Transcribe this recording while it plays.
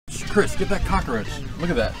Chris, get that cockroach. Look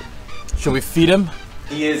at that. Should we feed him?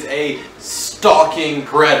 He is a stalking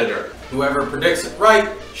predator. Whoever predicts it right,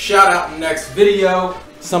 shout out in the next video.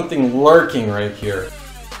 Something lurking right here.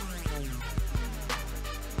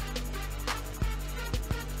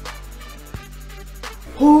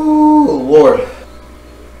 Oh Lord.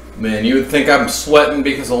 Man, you would think I'm sweating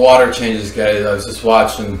because the water changes, guys. I was just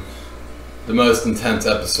watching the most intense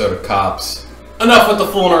episode of Cops. Enough with the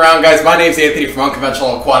fooling around, guys. My name's Anthony from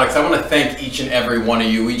Unconventional Aquatics. I want to thank each and every one of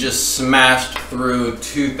you. We just smashed through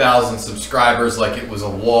 2,000 subscribers like it was a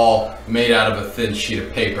wall made out of a thin sheet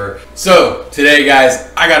of paper. So, today,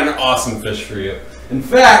 guys, I got an awesome fish for you. In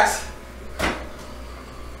fact,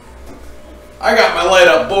 I got my light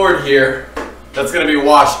up board here that's going to be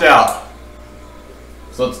washed out.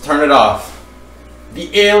 So let's turn it off.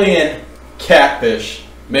 The alien catfish.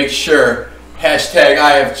 Make sure, hashtag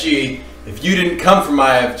IFG. If you didn't come from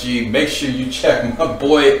IFG, make sure you check my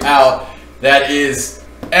boy out. That is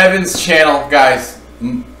Evan's channel. Guys,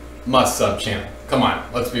 must sub channel. Come on,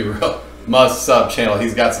 let's be real. Must sub channel.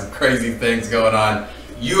 He's got some crazy things going on.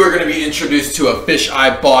 You are going to be introduced to a fish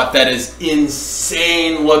I bought that is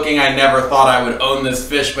insane looking. I never thought I would own this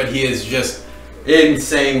fish, but he is just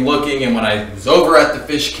insane looking. And when I was over at the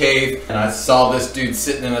fish cave and I saw this dude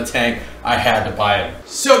sitting in a tank, I had to buy him.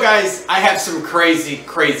 So guys, I have some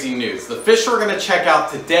crazy news. The fish we're gonna check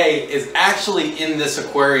out today is actually in this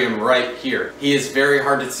aquarium right here. He is very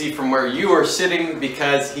hard to see from where you are sitting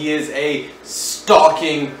because he is a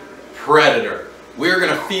stalking predator. We're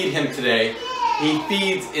gonna feed him today. He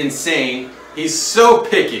feeds insane. He's so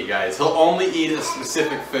picky, guys. He'll only eat a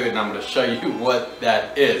specific food, and I'm going to show you what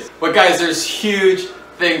that is. But guys, there's huge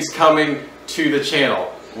things coming to the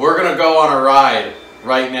channel. We're going to go on a ride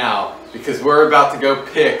right now because we're about to go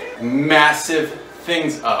pick massive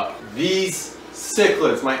things up. These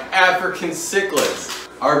cichlids, my African cichlids,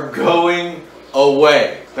 are going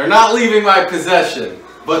away. They're not leaving my possession,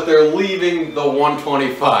 but they're leaving the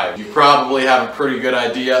 125. You probably have a pretty good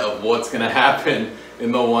idea of what's going to happen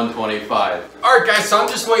in the 125. Alright guys, so I'm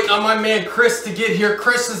just waiting on my man Chris to get here.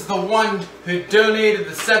 Chris is the one who donated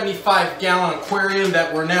the 75-gallon aquarium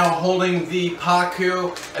that we're now holding the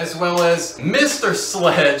Pacu, as well as Mr.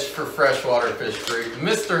 Sledge for Freshwater Fish Creek,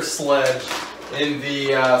 Mr. Sledge in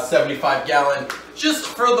the 75-gallon. Just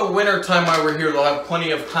for the winter time while we're here, they'll have plenty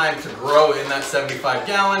of time to grow in that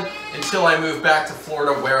 75-gallon until I move back to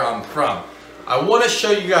Florida where I'm from. I want to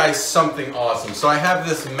show you guys something awesome. So I have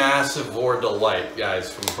this massive Vor Delight,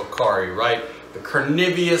 guys, from Bakari, right? The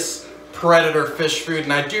carnivorous predator fish food.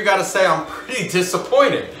 And I do got to say I'm pretty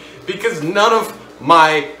disappointed because none of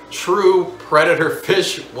my true predator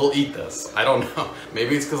fish will eat this. I don't know.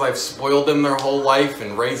 Maybe it's because I've spoiled them their whole life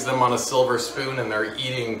and raised them on a silver spoon and they're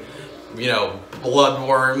eating, you know,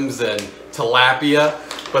 bloodworms and tilapia,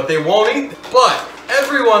 but they won't eat them. But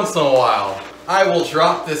every once in a while, I will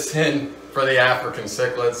drop this in for the African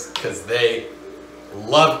cichlids because they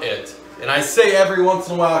love it. And I say every once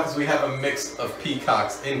in a while because we have a mix of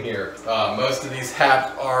peacocks in here. Most of these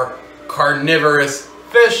haps are carnivorous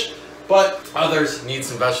fish, but others need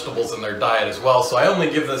some vegetables in their diet as well. So I only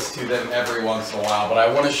give this to them every once in a while, but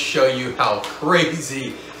I want to show you how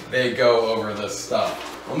crazy they go over this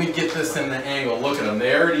stuff. Let me get this in the angle. Look at them.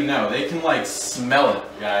 They already know. They can like smell it,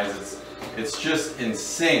 guys. It's just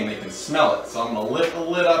insane. They can smell it. So I'm going to lift the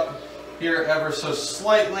lid up here ever so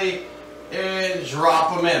slightly and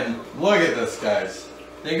drop them in. Look at this, guys.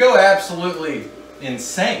 They go absolutely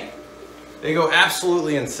insane. They go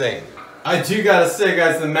absolutely insane. I do gotta say,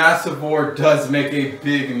 guys, the massive Vor does make a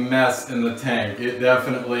big mess in the tank. It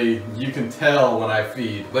definitely, you can tell when I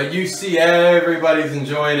feed. But you see everybody's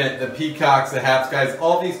enjoying it. The peacocks, the haps, guys.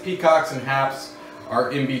 All these peacocks and haps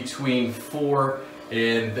are in between 4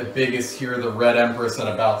 and the biggest here, the Red Empress, at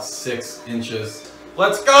about 6 inches.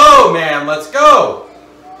 Let's go, man, let's go.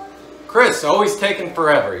 Chris, always taking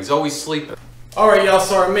forever. He's always sleeping. All right, y'all,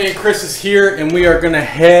 so our man Chris is here and we are gonna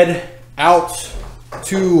head out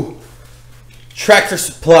to Tractor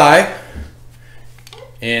Supply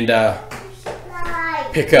and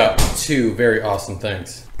pick up 2 very awesome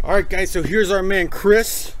things. All right, guys, so here's our man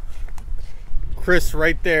Chris. Chris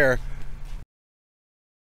right there.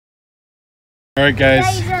 All right,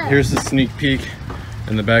 guys, here's the sneak peek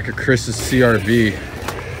in the back of Chris's CRV.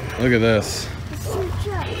 Look at this.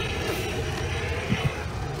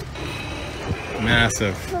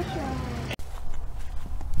 Massive.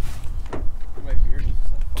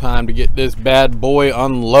 Time to get this bad boy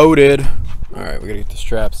unloaded. All right, we gotta get the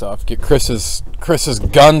straps off. Get Chris's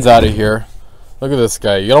guns out of here. Look at this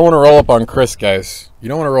guy. You don't want to roll up on Chris, guys. You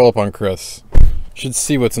don't want to roll up on Chris. Should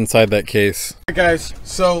see what's inside that case. Alright guys,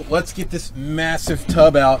 so let's get this massive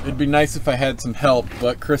tub out. It'd be nice if I had some help,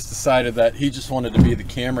 but Chris decided that he just wanted to be the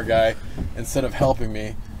camera guy instead of helping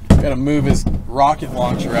me. Gotta move his rocket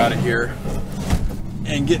launcher out of here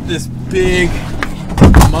and get this big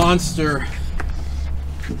monster.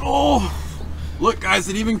 Oh, look guys,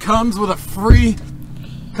 it even comes with a free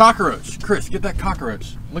cockroach. Chris, get that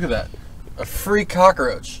cockroach. Look at that. A free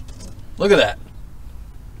cockroach. Look at that.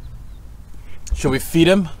 Should we feed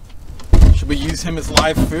him? Should we use him as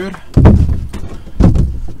live food?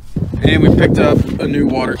 And we picked up a new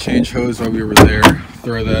water change hose while we were there.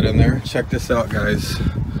 Throw that in there. Check this out, guys.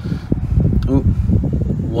 Ooh,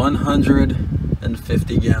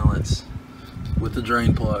 150 gallons with the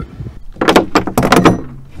drain plug.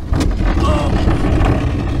 Oh.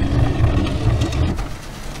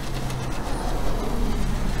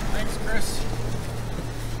 Thanks, Chris.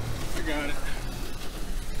 I got it.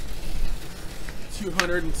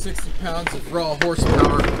 260 pounds of raw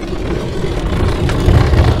horsepower.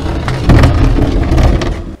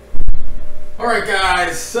 Alright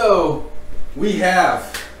guys, so we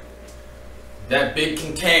have that big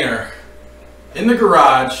container in the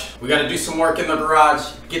garage. We got to do some work in the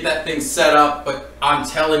garage, get that thing set up, but I'm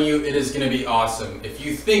telling you, it is going to be awesome. If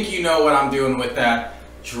you think you know what I'm doing with that,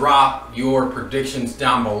 drop your predictions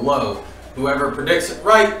down below. Whoever predicts it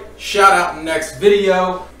right, shout out in the next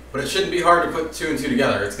video. But it shouldn't be hard to put 2 and 2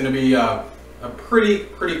 together. It's going to be a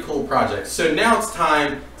pretty cool project. So now it's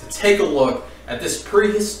time to take a look at this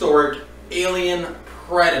prehistoric alien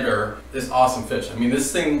predator, this awesome fish. I mean,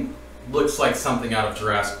 this thing looks like something out of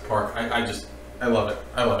Jurassic Park. I love it.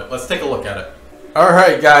 I love it. Let's take a look at it.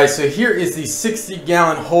 Alright guys, so here is the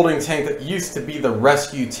 60-gallon holding tank that used to be the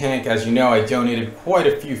rescue tank. As you know, I donated quite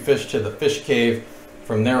a few fish to the fish cave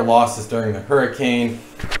from their losses during the hurricane.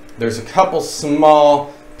 There's a couple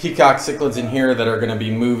small peacock cichlids in here that are going to be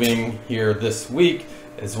moving here this week,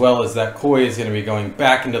 as well as that koi is going to be going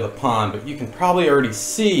back into the pond, but you can probably already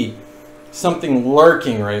see something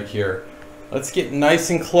lurking right here. Let's get nice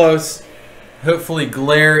and close. Hopefully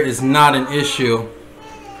glare is not an issue.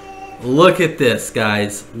 Look at this,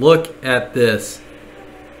 guys. Look at this.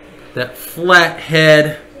 That flat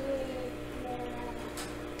head.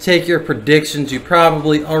 Take your predictions. You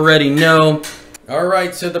probably already know.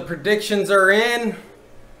 Alright, so the predictions are in.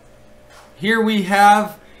 Here we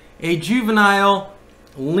have a juvenile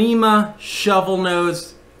lima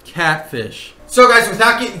shovelnose catfish. So guys,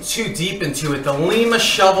 without getting too deep into it, the lima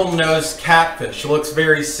shovelnose catfish looks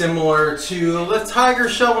very similar to the tiger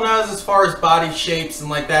shovelnose as far as body shapes and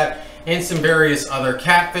like that, and some various other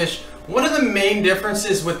catfish. One of the main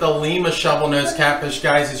differences with the lima shovelnose catfish,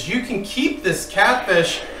 guys, is you can keep this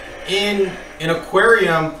catfish in an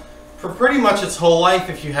aquarium for pretty much its whole life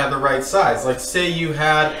if you have the right size. Like say you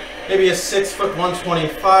had maybe a 6 foot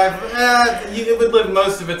 125, it would live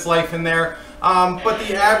most of its life in there. But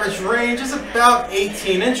the average range is about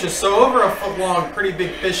 18 inches, so over a foot long, pretty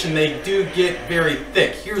big fish, and they do get very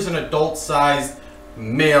thick. Here's an adult-sized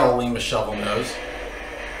male lima shovelnose.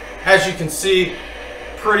 As you can see,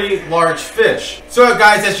 pretty large fish. So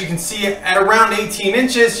guys, as you can see, at around 18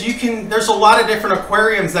 inches, there's a lot of different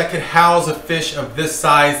aquariums that could house a fish of this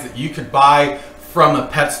size that you could buy from a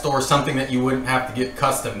pet store, something that you wouldn't have to get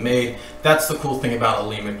custom made. That's the cool thing about a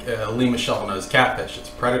lima shovelnose catfish. It's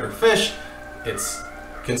a predator fish. It's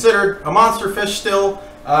considered a monster fish still,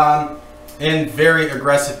 and very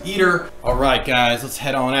aggressive eater. All right, guys, let's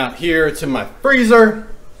head on out here to my freezer.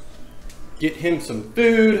 Get him some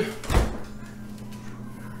food.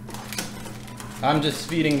 I'm just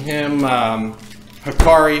feeding him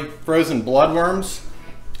Hikari frozen bloodworms.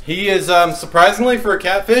 He is, surprisingly for a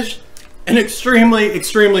catfish, an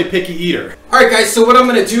extremely picky eater. Alright guys, so what I'm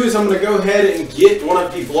going to do is I'm going to go ahead and get one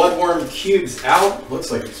of the bloodworm cubes out.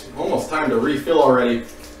 Looks like it's almost time to refill already.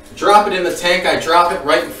 Drop it in the tank. I drop it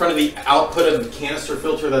right in front of the output of the canister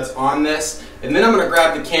filter that's on this. And then I'm going to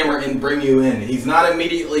grab the camera and bring you in. He's not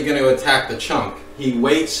immediately going to attack the chunk. He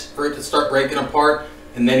waits for it to start breaking apart,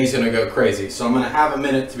 and then he's going to go crazy. So I'm going to have a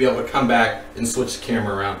minute to be able to come back and switch the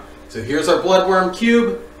camera around. So here's our bloodworm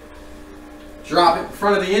cube. Drop it in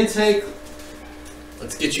front of the intake.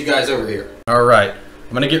 Let's get you guys over here. All right,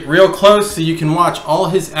 I'm gonna get real close so you can watch all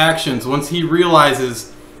his actions once he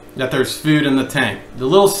realizes that there's food in the tank. The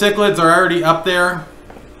little cichlids are already up there,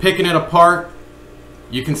 picking it apart.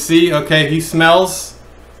 You can see, okay, he smells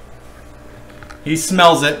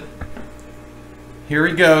it. Here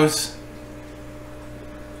he goes.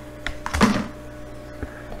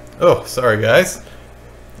 Oh, sorry guys.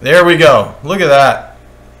 There we go, look at that.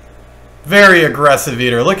 Very aggressive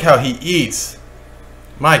eater. Look how he eats.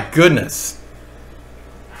 My goodness.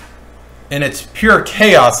 and it's pure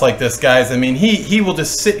chaos like this, guys. I mean, he will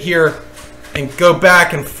just sit here and go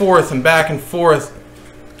back and forth,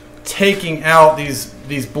 taking out these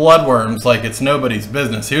bloodworms like it's nobody's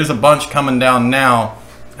business. Here's a bunch coming down now,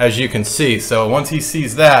 as you can see. So once he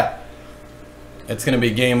sees that, it's going to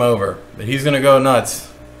be game over. But he's going to go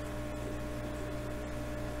nuts.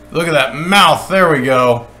 Look at that mouth. There we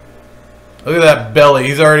go. Look at that belly.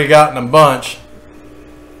 He's already gotten a bunch.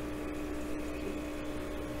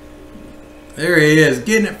 There he is,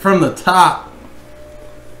 getting it from the top.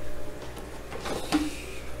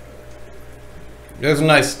 There's a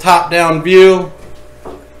nice top-down view.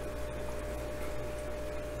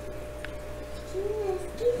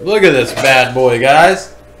 Look at this bad boy,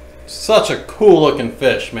 guys. Such a cool looking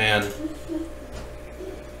fish, man.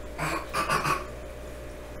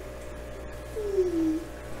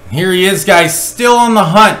 Here he is, guys, still on the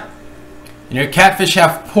hunt. You know, catfish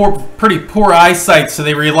have pretty poor eyesight, so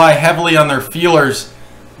they rely heavily on their feelers.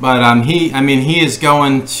 But he is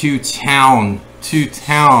going to town.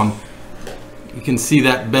 You can see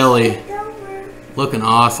that belly, looking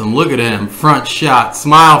awesome. Look at him, front shot.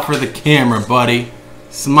 Smile for the camera, buddy.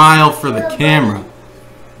 Smile for the camera.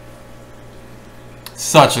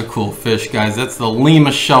 Such a cool fish, guys. That's the Lima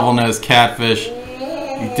shovelnose catfish.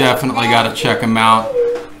 You definitely got to check them out.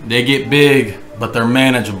 They get big, but they're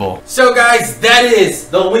manageable. So guys, that is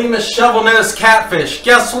the Lima shovelnose catfish.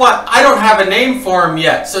 Guess what? I don't have a name for him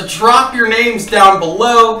yet. So drop your names down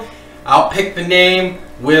below. I'll pick the name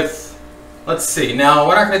with, let's see. Now,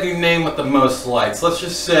 we're not going to do the name with the most likes. Let's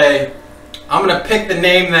just say, I'm going to pick the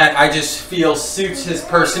name that I just feel suits his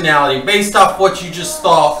personality. Based off what you just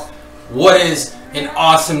thought, what is an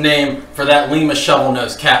awesome name for that Lima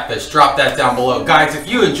shovelnose catfish? Drop that down below. Guys, if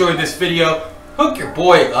you enjoyed this video, hook your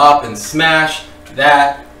boy up and smash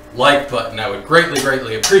that like button. I would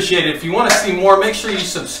greatly appreciate it. If you want to see more, make sure you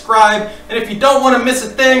subscribe. And if you don't want to miss a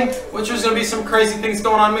thing, which there's going to be some crazy things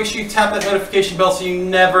going on, make sure you tap that notification bell so you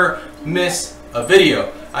never miss a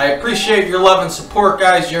video. I appreciate your love and support,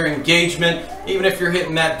 guys, your engagement. Even if you're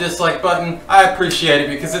hitting that dislike button, I appreciate it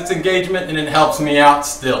because it's engagement and it helps me out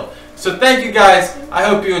still. So thank you, guys. I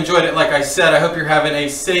hope you enjoyed it. Like I said, I hope you're having a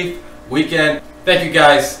safe weekend. Thank you,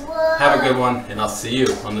 guys. Have a good one, and I'll see you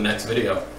on the next video.